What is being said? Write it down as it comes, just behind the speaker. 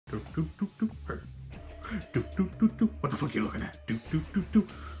What the fuck you looking at?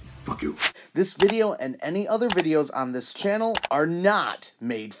 Fuck you. This video and any other videos on this channel are not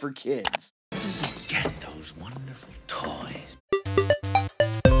made for kids. Where does he get those wonderful toys?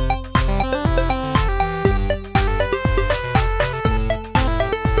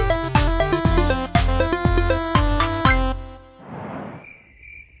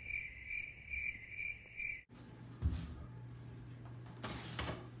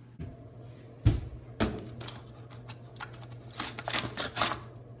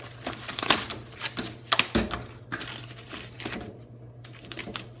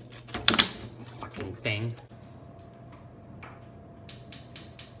 Thing.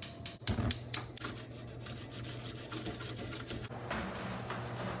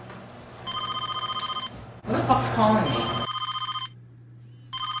 Who the fuck's calling me?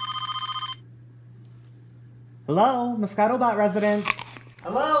 Hello, Moscato Bot residents.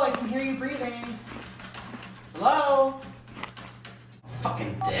 Hello, I can hear you breathing. Hello?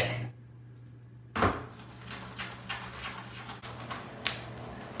 Fucking dick.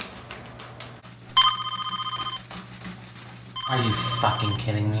 Are you fucking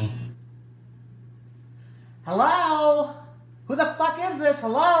kidding me? Hello? Who the fuck is this?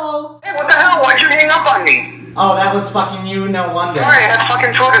 Hello? Hey, what the hell? Why'd you hang up on me? Oh, that was fucking you, no wonder. Sorry, I had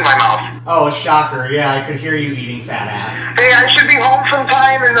fucking food in my mouth. Oh, shocker. Yeah, I could hear you eating, fat ass. Hey, I should be home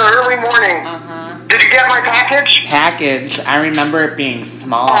sometime in the early morning. Uh-huh. Did you get my package? Package? I remember it being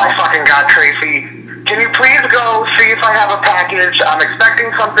small. Oh my fucking god, Tracy. Can you please go see if I have a package? I'm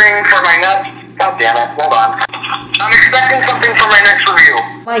expecting something for my next... God damn it, hold on. I'm expecting something for my next review.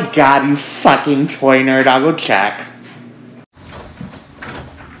 My god, you fucking toy nerd. I'll go check.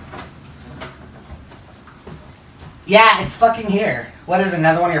 Yeah, it's fucking here. What is it,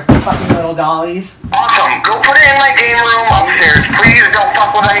 another one of your fucking little dollies? Awesome. Go put it in my game room upstairs. Please don't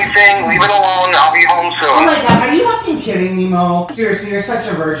fuck with anything. Leave it alone. I'll be home soon. Oh my god, are you fucking kidding me, Mo? Seriously, you're such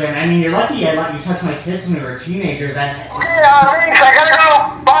a virgin. I mean, you're lucky I let you touch my tits when we were teenagers and... Okay, thanks. I gotta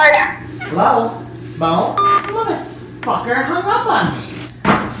go. Bye. Hello? Mo? Motherfucker hung up on me.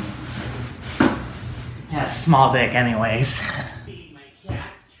 Yeah, small dick anyways. Feed my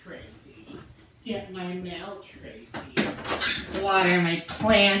cats, Tracy. Get my mail, Tracy. Water my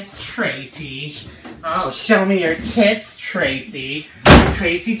plants, Tracy. Oh, show me your tits, Tracy.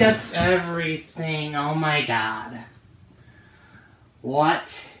 Tracy does everything. Oh my god.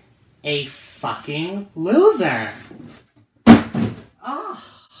 What a fucking loser. Oh.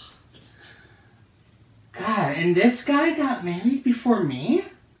 God, and this guy got married before me?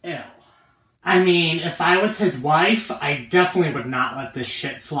 Ew. I mean, if I was his wife, I definitely would not let this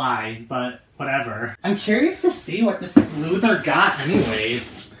shit fly, but whatever. I'm curious to see what this loser got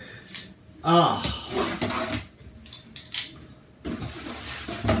anyways. Ugh.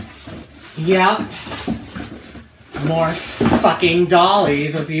 Yep. More fucking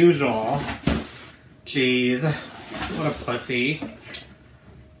dollies as usual. Jeez. What a pussy.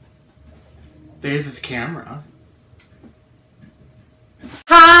 There's his camera.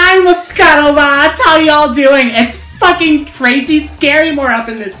 Hi, Moscato Bots! How y'all doing? It's fucking Tracy Scarymoore up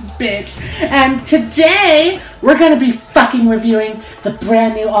in this bitch. And today, we're gonna be fucking reviewing the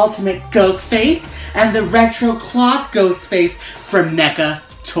brand new Ultimate Ghostface and the retro cloth Ghostface from Neca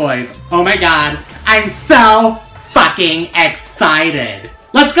Toys. Oh my god, I'm so fucking excited.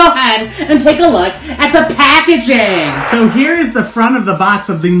 Let's go ahead and take a look at the packaging! So here is the front of the box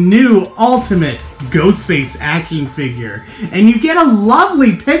of the new Ultimate Ghostface action figure. And you get a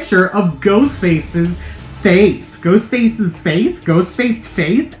lovely picture of Ghostface's face. Ghostface's face? Ghostface's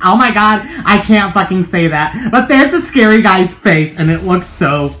face? Oh my god, I can't fucking say that. But there's the scary guy's face and it looks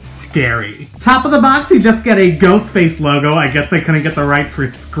so scary. Top of the box, you just get a Ghostface logo. I guess they couldn't get the rights for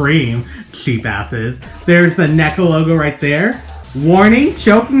Scream. Cheap asses. There's the Neca logo right there. Warning,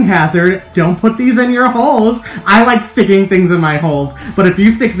 choking hazard, don't put these in your holes. I like sticking things in my holes, but if you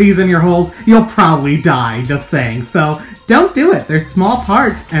stick these in your holes, you'll probably die, just saying. So, don't do it. They're small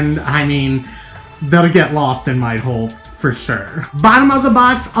parts, and I mean, they'll get lost in my holes, for sure. Bottom of the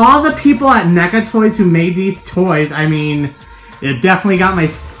box, all the people at Neca Toys who made these toys, I mean, it definitely got my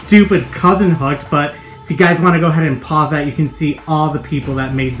stupid cousin hooked, but if you guys want to go ahead and pause that, you can see all the people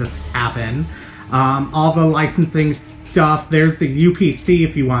that made this happen. All the licensing stuff. There's the UPC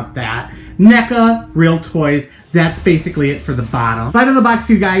if you want that. Neca Real Toys. That's basically it for the bottom. Side of the box,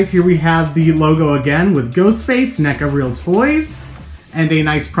 you guys, here we have the logo again with Ghostface, Neca Real Toys, and a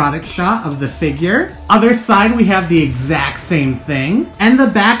nice product shot of the figure. Other side, we have the exact same thing. And the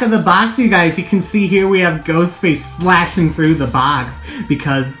back of the box, you guys, you can see here we have Ghostface slashing through the box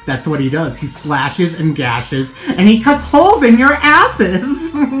because that's what he does. He slashes and gashes, and he cuts holes in your asses.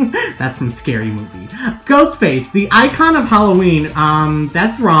 That's from Scary Movie. Ghostface, the icon of Halloween.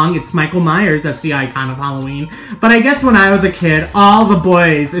 That's wrong. It's Michael Myers that's the icon of Halloween. But I guess when I was a kid, all the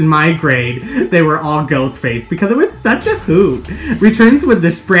boys in my grade, they were all Ghostface because it was such a hoot. Returns with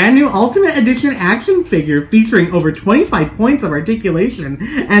this brand new Ultimate Edition action figure featuring over 25 points of articulation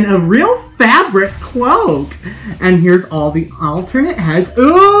and a real fabric cloak. And here's all the alternate heads.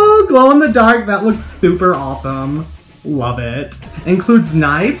 Ooh, glow in the dark. That looks super awesome. Love it. Includes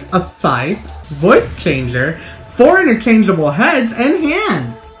knives, a scythe, voice changer, 4 interchangeable heads, and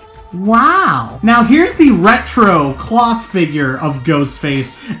hands. Wow. Now here's the retro cloth figure of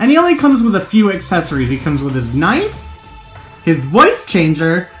Ghostface, and he only comes with a few accessories. He comes with his knife, his voice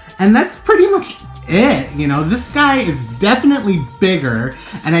changer, and that's pretty much it. You know, this guy is definitely bigger,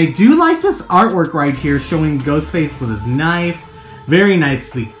 and I do like this artwork right here showing Ghostface with his knife. Very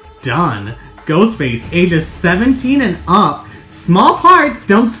nicely done. Ghostface, ages 17 and up. Small parts,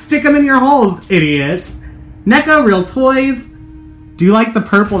 don't stick them in your holes, idiots. Neca, real toys. Do you like the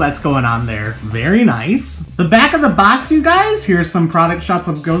purple that's going on there? Very nice. The back of the box, you guys. Here's some product shots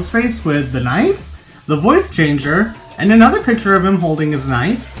of Ghostface with the knife, the voice changer, and another picture of him holding his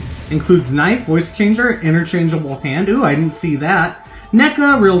knife. Includes knife, voice changer, interchangeable hand. Ooh, I didn't see that.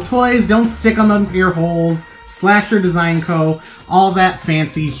 Neca, real toys, don't stick them in your holes. Slasher Design Co. All that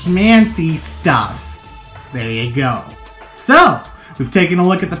fancy schmancy stuff. There you go. So, we've taken a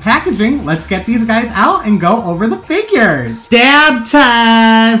look at the packaging. Let's get these guys out and go over the figures. Dab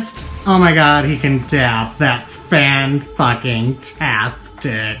test! Oh my god, he can dab. That's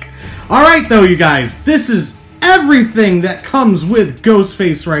fan-fucking-tastic. Alright though, you guys. This is everything that comes with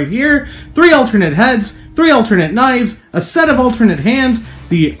Ghostface right here. 3 alternate heads, 3 alternate knives, a set of alternate hands,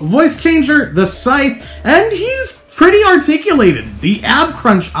 the voice changer, the scythe, and he's pretty articulated. The ab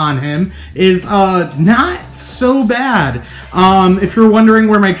crunch on him is not so bad. If you're wondering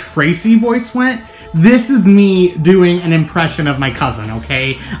where my Tracy voice went, this is me doing an impression of my cousin,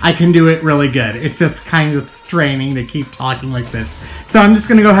 okay? I can do it really good. It's just kind of straining to keep talking like this. So I'm just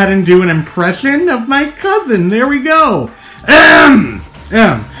gonna go ahead and do an impression of my cousin. There we go.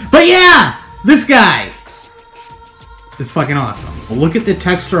 But yeah, this guy is fucking awesome. Look at the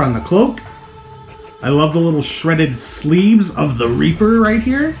texture on the cloak. I love the little shredded sleeves of the Reaper right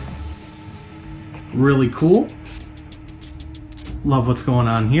here. Really cool. Love what's going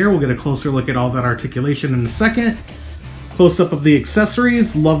on here. We'll get a closer look at all that articulation in a second. Close-up of the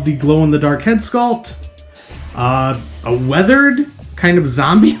accessories. Love the glow-in-the-dark head sculpt. A weathered, kind of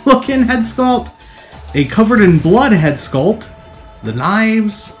zombie-looking head sculpt. A covered-in-blood head sculpt. The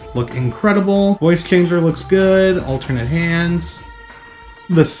knives look incredible. Voice changer looks good. Alternate hands.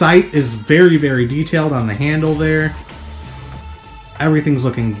 The scythe is very, very detailed on the handle there. Everything's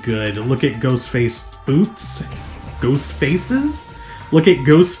looking good. Look at Ghostface boots. Ghostfaces? Look at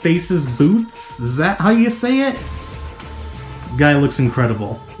Ghostface's boots. Is that how you say it? Guy looks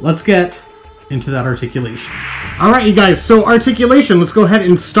incredible. Let's get into that articulation. Alright, you guys, so articulation. Let's go ahead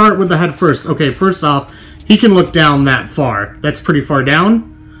and start with the head first. Okay, first off, he can look down that far. That's pretty far down.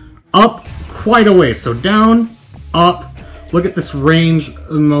 Up quite a way. So down, up. Look at this range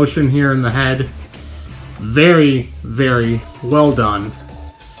of motion here in the head. Very, very well done.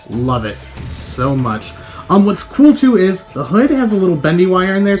 Love it so much. What's cool too is the hood has a little bendy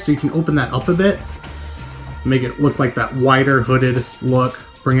wire in there, so you can open that up a bit. Make it look like that wider hooded look.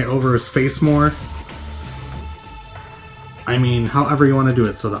 Bring it over his face more. I mean, however you want to do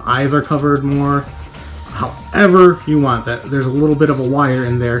it. So the eyes are covered more. However you want that. There's a little bit of a wire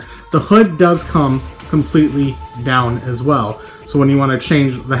in there. The hood does come completely down as well. So when you want to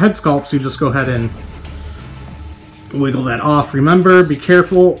change the head sculpts, you just go ahead and wiggle that off. Remember, be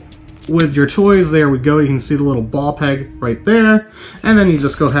careful with your toys. There we go. You can see the little ball peg right there. And then you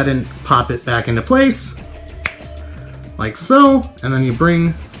just go ahead and pop it back into place. Like so. And then you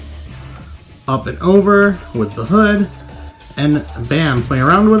bring up and over with the hood. And bam, play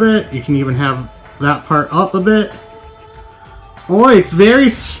around with it. You can even have that part up a bit. Oh, it's very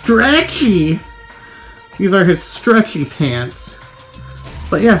stretchy. These are his stretchy pants.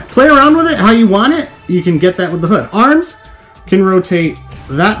 But yeah, play around with it how you want it. You can get that with the hood. Arms can rotate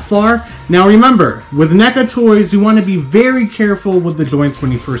that far. Now remember, with Neca toys, you want to be very careful with the joints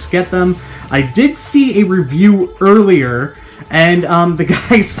when you first get them. I did see a review earlier, and the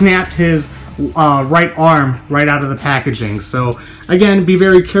guy snapped his right arm right out of the packaging. So again, be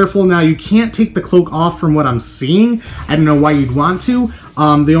very careful. Now you can't take the cloak off from what I'm seeing. I don't know why you'd want to.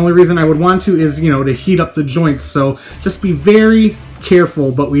 The only reason I would want to is, you know, to heat up the joints. So just be very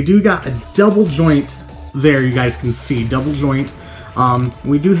careful. But we do got a double joint there. You guys can see double joint.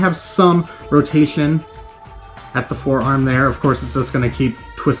 We do have some rotation at the forearm there. Of course, it's just going to keep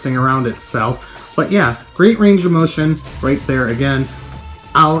twisting around itself. But yeah, great range of motion right there again.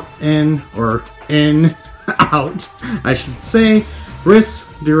 Out, in, or in, out, I should say. Wrists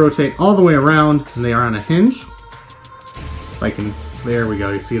do rotate all the way around, and they are on a hinge. If I can, there we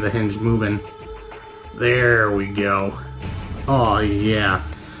go, you see the hinge moving. There we go. Oh yeah,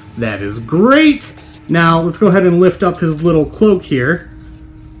 that is great! Now, let's go ahead and lift up his little cloak here.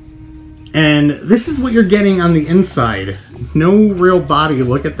 And this is what you're getting on the inside. No real body,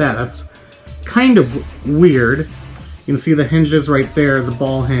 look at that, that's kind of weird. You can see the hinges right there, the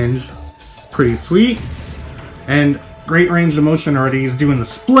ball hinge. Pretty sweet. And great range of motion already. He's doing the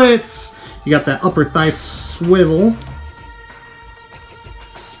splits. You got that upper thigh swivel.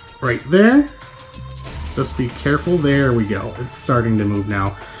 Right there. Just be careful. There we go. It's starting to move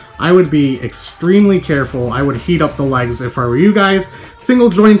now. I would be extremely careful. I would heat up the legs if I were you guys. Single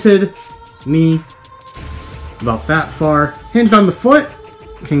jointed knee. About that far. Hinge on the foot.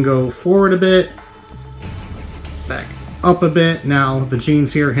 Can go forward a bit. Back up a bit. Now the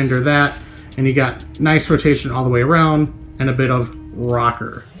jeans here hinder that. And you got nice rotation all the way around. And a bit of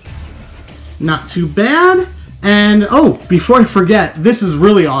rocker. Not too bad. And, oh, before I forget, this is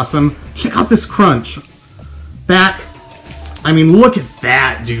really awesome. Check out this crunch. Back. I mean, look at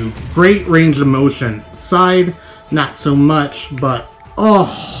that, dude. Great range of motion. Side, not so much, but,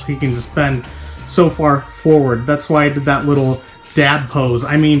 oh, he can just bend so far forward. That's why I did that little dab pose.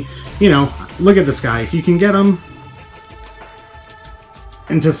 I mean, you know, look at this guy. You can get him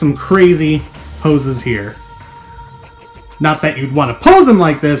into some crazy poses here. Not that you'd want to pose him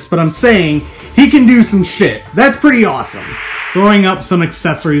like this, but I'm saying he can do some shit. That's pretty awesome. Throwing up some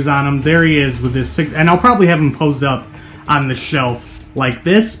accessories on him. There he is with this, and I'll probably have him posed up on the shelf like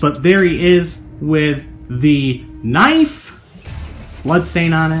this, but there he is with the knife,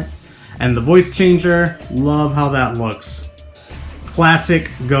 bloodstain on it, and the voice changer. Love how that looks. Classic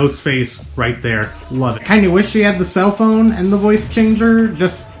Ghostface right there. Love it. Kinda wish he had the cell phone and the voice changer.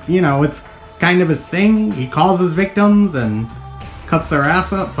 Just, you know, it's kind of his thing. He calls his victims and cuts their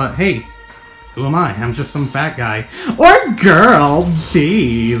ass up, but hey, who am I? I'm just some fat guy. Or girl,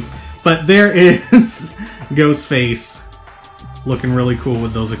 jeez. But there is Ghostface looking really cool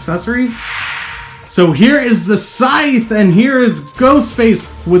with those accessories. So here is the scythe, and here is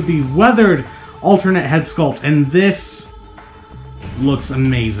Ghostface with the weathered alternate head sculpt, and this looks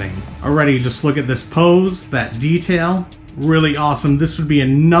amazing. Already, just look at this pose, that detail, really awesome. This would be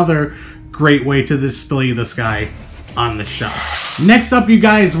another great way to display this guy on the shelf. Next up, you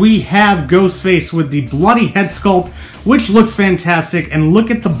guys, we have Ghostface with the bloody head sculpt, which looks fantastic, and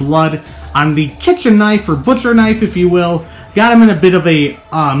look at the blood on the kitchen knife, or butcher knife, if you will. Got him in a bit of a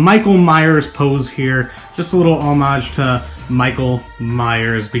Michael Myers pose here. Just a little homage to Michael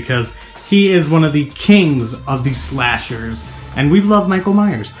Myers, because he is one of the kings of the slashers, and we love Michael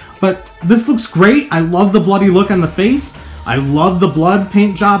Myers. But this looks great. I love the bloody look on the face. I love the blood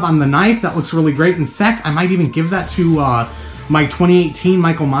paint job on the knife. That looks really great. In fact, I might even give that to my 2018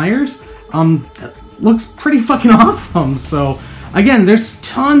 Michael Myers. That looks pretty fucking awesome. So, again, there's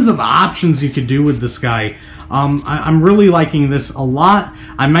tons of options you could do with this guy. I'm really liking this a lot.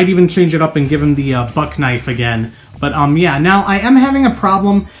 I might even change it up and give him the buck knife again. But yeah, now I am having a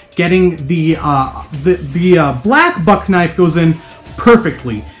problem getting the black buck knife goes in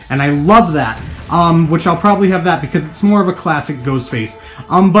perfectly, and I love that. Which I'll probably have that because it's more of a classic Ghostface.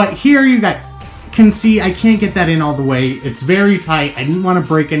 But here you guys can see I can't get that in all the way. It's very tight. I didn't want to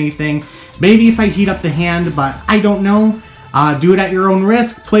break anything. Maybe if I heat up the hand, but I don't know. Do it at your own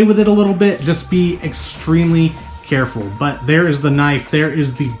risk. Play with it a little bit. Just be extremely careful. But there is the knife. There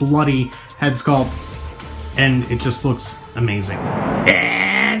is the bloody head sculpt. And it just looks amazing.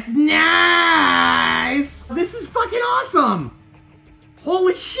 It's nice! This is fucking awesome!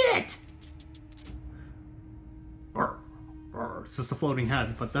 Holy shit! It's just a floating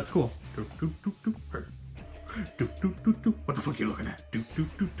head, but that's cool. What the fuck are you looking at?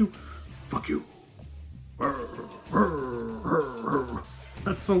 Fuck you.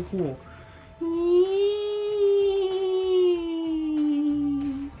 That's so cool.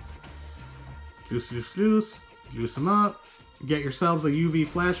 Juice them up. Get yourselves a UV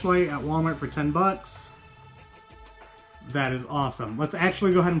flashlight at Walmart for 10 bucks. That is awesome. Let's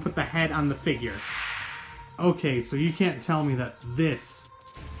actually go ahead and put the head on the figure. Okay, so you can't tell me that this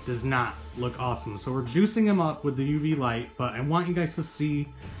does not look awesome. So we're juicing him up with the UV light, but I want you guys to see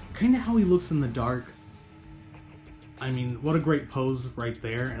kind of how he looks in the dark. I mean, what a great pose right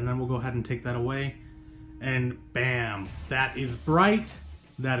there. And then we'll go ahead and take that away. And bam, that is bright.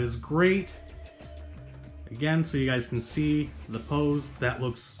 That is great. Again, so you guys can see the pose. That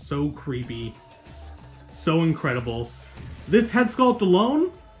looks so creepy. so incredible. This head sculpt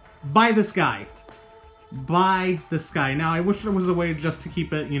alone, buy this guy. Buy this guy. Now, I wish there was a way just to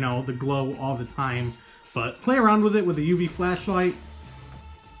keep it, you know, the glow all the time, but play around with it with a UV flashlight.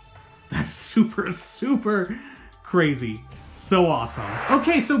 That's super, super crazy. So awesome.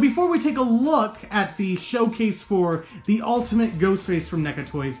 Okay, so before we take a look at the showcase for the ultimate Ghostface from Neca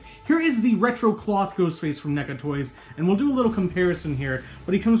Toys, here is the retro cloth Ghostface from Neca Toys, and we'll do a little comparison here.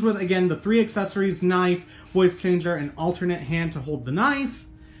 But he comes with, again, the 3 accessories, knife, voice changer, an alternate hand to hold the knife,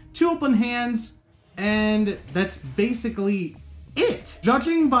 2 open hands, and that's basically it.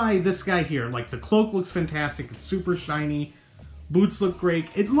 Judging by this guy here, like, the cloak looks fantastic, it's super shiny, boots look great,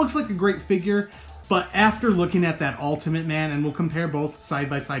 it looks like a great figure. But after looking at that Ultimate, man, and we'll compare both side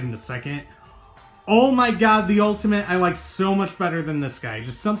by side in a second, oh my god, the Ultimate I like so much better than this guy.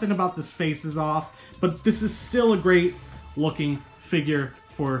 Just something about this face is off, but this is still a great looking figure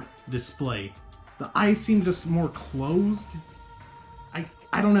for display. The eyes seem just more closed.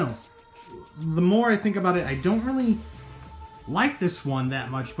 I don't know. The more I think about it, I don't really like this one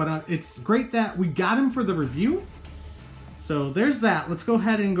that much, but it's great that we got him for the review. So there's that. Let's go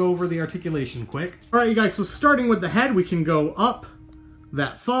ahead and go over the articulation quick. Alright, you guys, so starting with the head, we can go up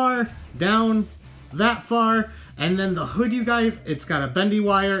that far, down that far, and then the hood, you guys, it's got a bendy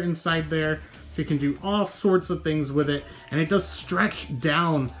wire inside there, so you can do all sorts of things with it, and it does stretch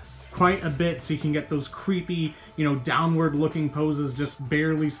down quite a bit, so you can get those creepy, you know, downward looking poses, just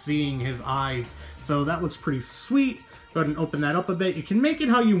barely seeing his eyes. So that looks pretty sweet. Go ahead and open that up a bit. You can make it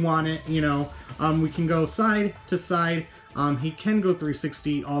how you want it, you know. We can go side to side. He can go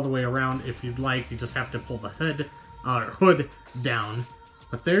 360 all the way around if you'd like. You just have to pull the hood down.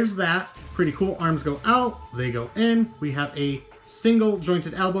 But there's that. Pretty cool. Arms go out. They go in. We have a single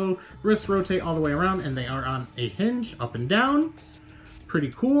jointed elbow. Wrists rotate all the way around, and they are on a hinge up and down.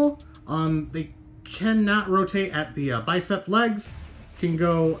 Pretty cool. They cannot rotate at the bicep. Legs can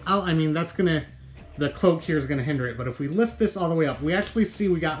go out. I mean, that's gonna... The cloak here is going to hinder it, but if we lift this all the way up, we actually see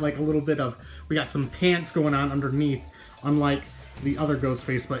we got like a little bit of... We got some pants going on underneath, unlike the other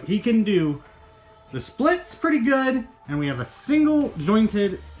Ghostface, but he can do the splits pretty good, and we have a single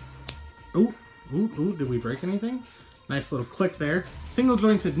jointed... Ooh, did we break anything? Nice little click there. Single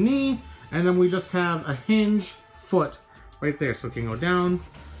jointed knee, and then we just have a hinge foot right there, so it can go down,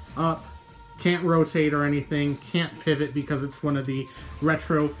 up, can't rotate or anything, can't pivot because it's one of the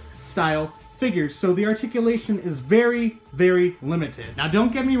retro style figures, so the articulation is very, very limited. Now,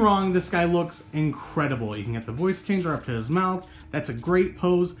 don't get me wrong, this guy looks incredible. You can get the voice changer up to his mouth. That's a great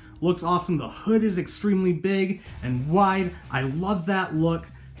pose. Looks awesome. The hood is extremely big and wide. I love that look.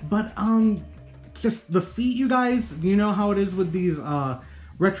 But, just the feet, you guys, you know how it is with these,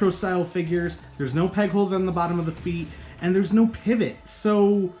 retro style figures. There's no peg holes on the bottom of the feet, and there's no pivot.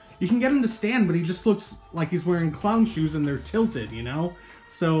 So, you can get him to stand, but he just looks like he's wearing clown shoes and they're tilted, you know?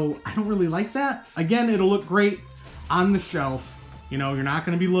 So, I don't really like that. Again, it'll look great on the shelf. You know, you're not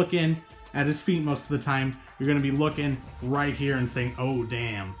going to be looking at his feet most of the time. You're going to be looking right here and saying, oh,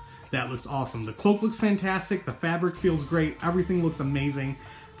 damn, that looks awesome. The cloak looks fantastic. The fabric feels great. Everything looks amazing.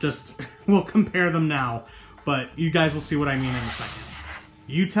 Just, we'll compare them now. But you guys will see what I mean in a second.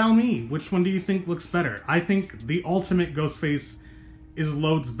 You tell me, which one do you think looks better? I think the ultimate Ghostface is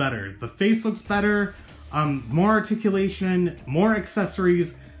loads better. The face looks better. More articulation, more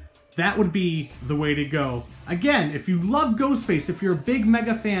accessories, that would be the way to go. Again, if you love Ghostface, if you're a big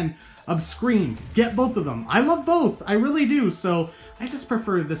mega fan of Scream, get both of them. I love both, I really do, so I just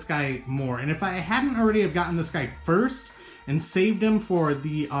prefer this guy more. And if I hadn't already have gotten this guy first and saved him for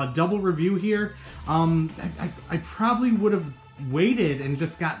the double review here, I probably would have waited and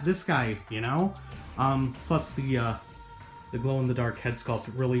just got this guy, you know? Plus the glow-in-the-dark head sculpt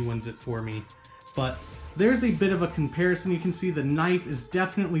really wins it for me. But there's a bit of a comparison. You can see the knife is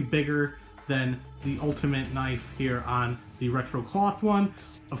definitely bigger than the ultimate knife here on the retro cloth one.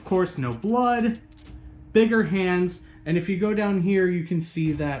 Of course, no blood, bigger hands, and if you go down here, you can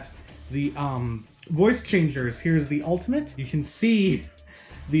see that the voice changers, here's the ultimate. You can see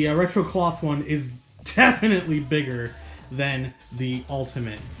the retro cloth one is definitely bigger than the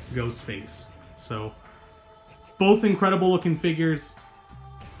ultimate Ghostface. So, both incredible looking figures.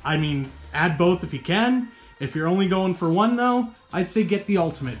 I mean, add both if you can. If you're only going for one, though, I'd say get the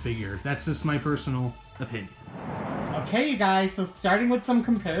ultimate figure. That's just my personal opinion. Okay, you guys, so starting with some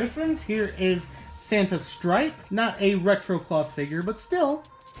comparisons, here is Santa Stripe. Not a retro cloth figure, but still,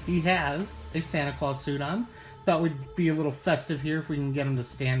 he has a Santa Claus suit on. Thought we'd be a little festive here if we can get him to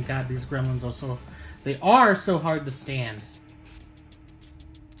stand. God, these gremlins they are so hard to stand.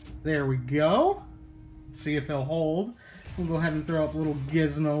 There we go. Let's see if he'll hold. We'll go ahead and throw up a little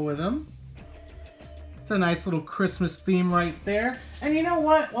gizmo with him. It's It's a nice little Christmas theme right there. And you know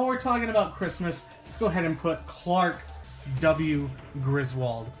what? While we're talking about Christmas, let's go ahead and put Clark W.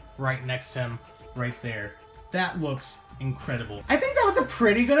 Griswold right next to him right there. That looks incredible. I think that was a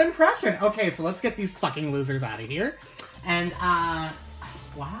pretty good impression. Okay, so let's get these fucking losers out of here. And,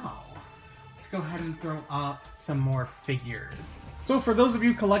 wow. Let's go ahead and throw up some more figures. So for those of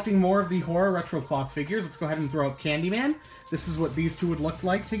you collecting more of the horror retro cloth figures, let's go ahead and throw up Candyman. This is what these two would look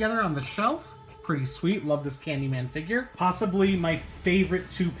like together on the shelf. Pretty sweet. Love this Candyman figure. Possibly my favorite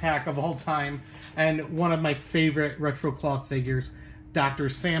 2-pack of all time, and one of my favorite retro cloth figures, Dr.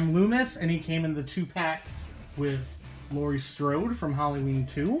 Sam Loomis, and he came in the 2-pack with Laurie Strode from Halloween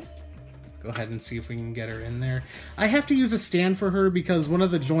 2. Let's go ahead and see if we can get her in there. I have to use a stand for her because one of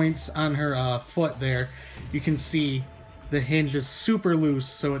the joints on her foot there, you can see the hinge is super loose,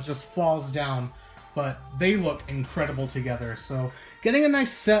 so it just falls down. But they look incredible together, so getting a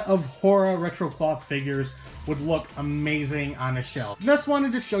nice set of horror retro cloth figures would look amazing on a shelf. Just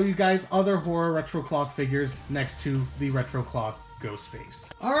wanted to show you guys other horror retro cloth figures next to the retro cloth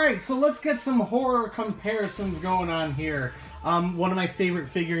Ghostface. Alright, so let's get some horror comparisons going on here. One of my favorite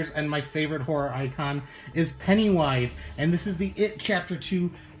figures and my favorite horror icon is Pennywise, and this is the It Chapter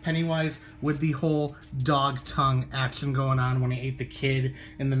 2 Pennywise with the whole dog tongue action going on when he ate the kid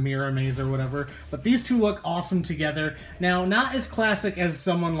in the mirror maze or whatever. But these two look awesome together. Now, not as classic as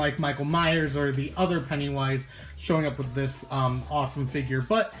someone like Michael Myers or the other Pennywise showing up with this awesome figure,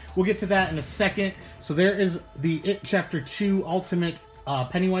 but we'll get to that in a second. So there is the It Chapter 2 Ultimate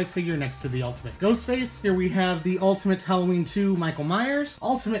Pennywise figure next to the Ultimate Ghostface. Here we have the Ultimate Halloween 2 Michael Myers,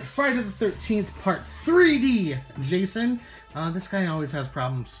 Ultimate Friday the 13th Part 3D Jason. This guy always has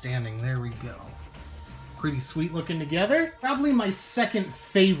problems standing. There we go. Pretty sweet looking together. Probably my second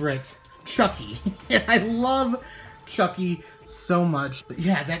favorite, Chucky. I love Chucky so much. But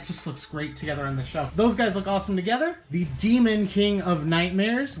yeah, that just looks great together on the shelf. Those guys look awesome together. The Demon King of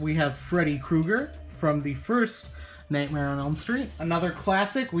Nightmares. We have Freddy Krueger from the first Nightmare on Elm Street. Another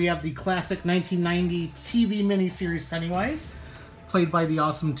classic, we have the classic 1990 TV miniseries Pennywise, played by the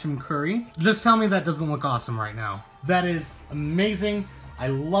awesome Tim Curry. Just tell me that doesn't look awesome right now. That is amazing. I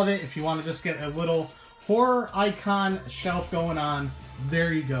love it. If you want to just get a little horror icon shelf going on,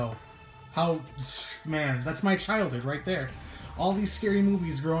 there you go. Man, that's my childhood right there. All these scary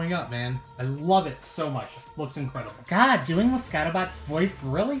movies growing up, man. I love it so much. Looks incredible. God, doing Moscatobot's voice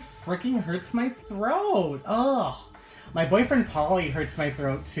really freaking hurts my throat. Ugh. My boyfriend Polly hurts my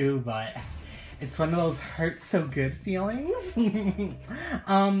throat too, but it's one of those hurt so good feelings.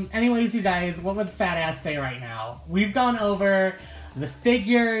 Anyways, you guys, what would Fat Ass say right now? We've gone over the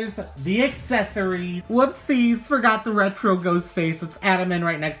figures, the accessory. Whoopsies, forgot the retro Ghostface. Let's add him in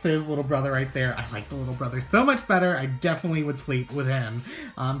right next to his little brother right there. I like the little brother so much better. I definitely would sleep with him.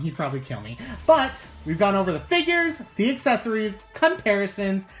 He'd probably kill me. But we've gone over the figures, the accessories,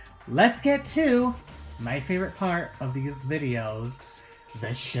 comparisons. Let's get to my favorite part of these videos,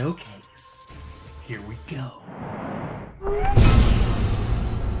 the showcase. Here we go.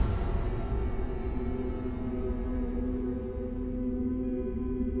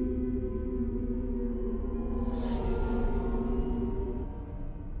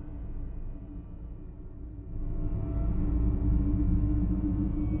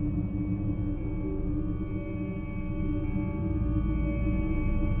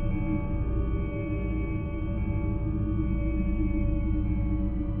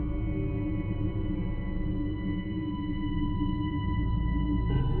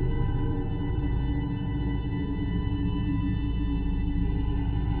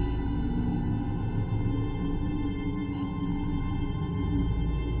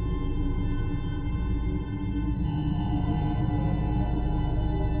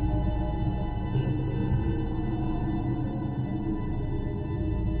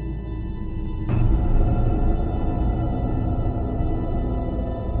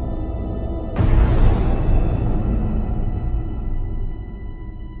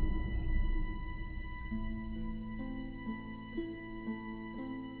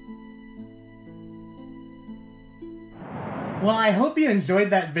 Well, I hope you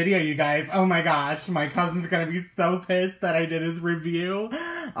enjoyed that video, you guys. Oh my gosh, my cousin's gonna be so pissed that I did his review.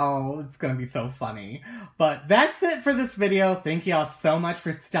 Oh, it's gonna be so funny. But that's it for this video. Thank you all so much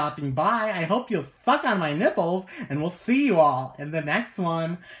for stopping by. I hope you'll suck on my nipples, and we'll see you all in the next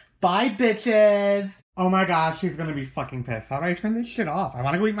one. Bye, bitches! Oh my gosh, she's gonna be fucking pissed. How do I turn this shit off? I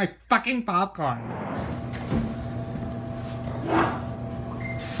wanna go eat my fucking popcorn.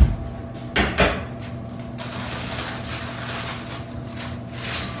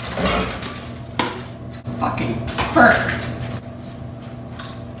 Fucking hurt.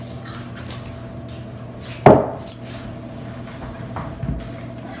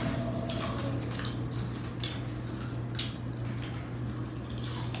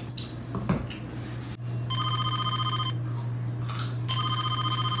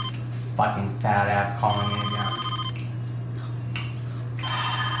 fucking fat ass calling me again.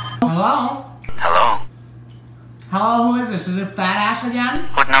 Hello? Hello? Hello, who is this? Is it fat ass again?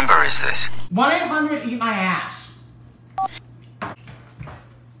 What number is this? 1-800 eat my ass.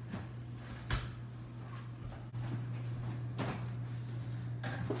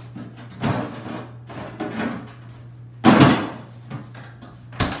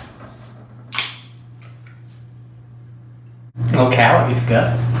 No calories,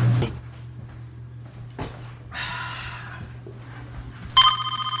 good.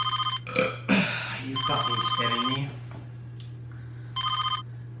 Are you fucking kidding me?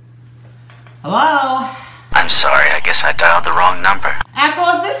 Hello? I'm sorry, I guess I dialed the wrong number.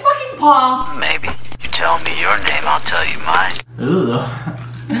 Asshole, is this fucking Paul? Maybe. You tell me your name, I'll tell you mine. Ooh.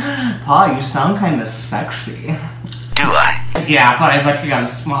 Paul, you sound kinda sexy. Do I? Yeah, but I bet you got a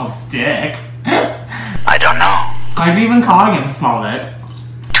small dick. I don't know. I'd even call him small dick.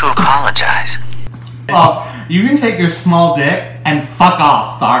 To apologize. Well, you can take your small dick and fuck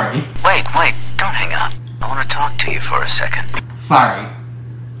off, sorry. Wait, don't hang up. I want to talk to you for a second. Sorry.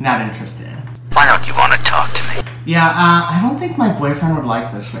 Not interested. Why don't you want to talk to me? Yeah, I don't think my boyfriend would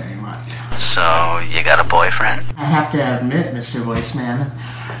like this very much. So, you got a boyfriend? I have to admit, Mr. Voiceman,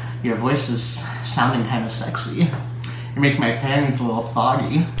 your voice is sounding kind of sexy. You make my parents a little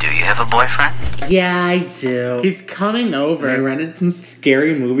foggy. Do you have a boyfriend? Yeah, I do. He's coming over. I rented some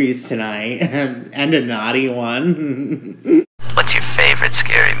scary movies tonight, and a naughty one. What's your favorite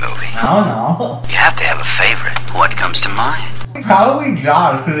scary movie? I don't know. You have to have a favorite. What comes to mind? Probably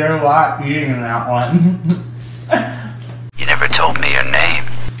Jaws, because there's a lot eating in that one. You never told me your name.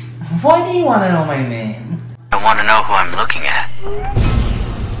 Why do you want to know my name? I want to know who I'm looking at.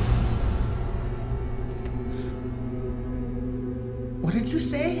 What did you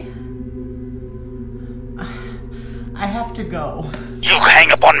say? I have to go. You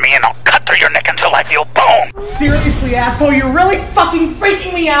hang up on me and I'll cut through your neck until I feel bone! Seriously, asshole, you're really fucking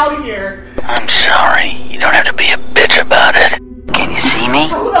freaking me out here! I'm sorry. You don't have to be a bitch about it. Can you see me?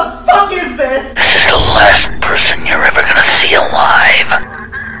 Who the fuck is this? This is the last person you're ever gonna see alive.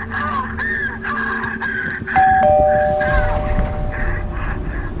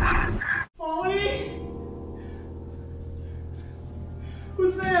 Ollie?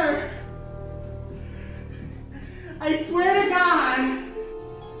 Who's there? I swear to God!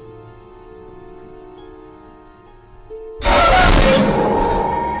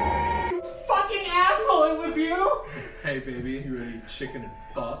 You fucking asshole, it was you? Hey baby, you ready to chicken and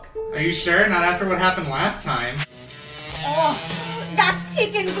fuck? Are you sure? Not after what happened last time. Oh, that's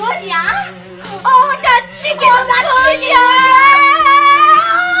chicken good, yeah? Oh, that's chicken good, yeah?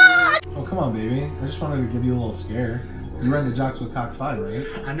 Oh come on baby, I just wanted to give you a little scare. You ran to Jocks with Cox 5, right?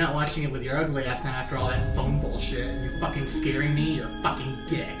 I'm not watching it with your ugly ass now after all that phone bullshit. You're fucking scaring me, you're a fucking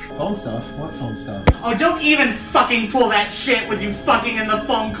dick. Phone stuff? What phone stuff? Oh, don't even fucking pull that shit with you fucking in the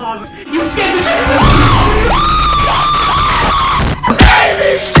phone calls. You scared the shit.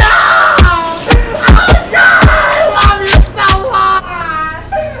 Baby, no! Oh God, I love you so much!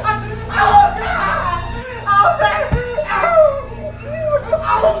 Oh God! Oh baby!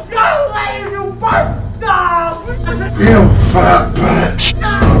 Oh God, lady, you fucked up! You fat bitch!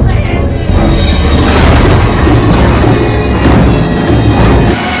 No, baby!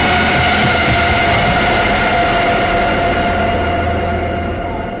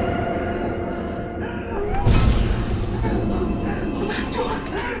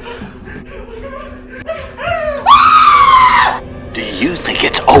 Do you think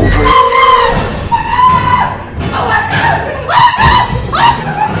it's over?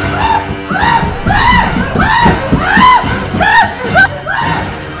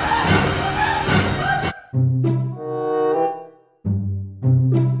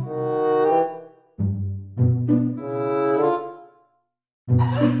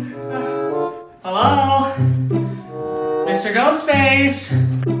 Hello? Mr. Ghostface?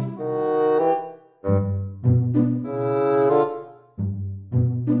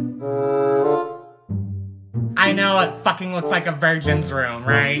 I know it fucking looks like a virgin's room,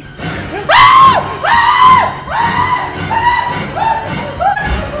 right?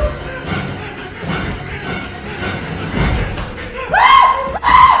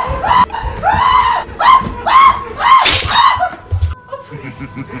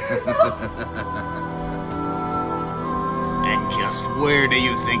 And just where do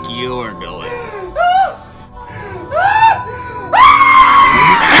you think you're going?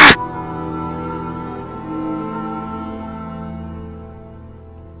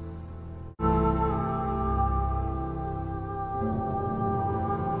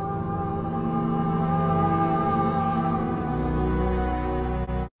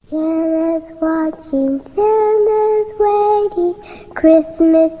 marching, Santa's waiting,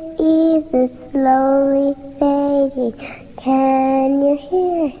 Christmas Eve is slowly fading. Can you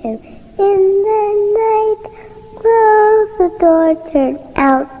hear him in the night? Close the door, turn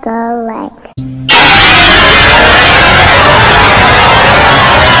out the light.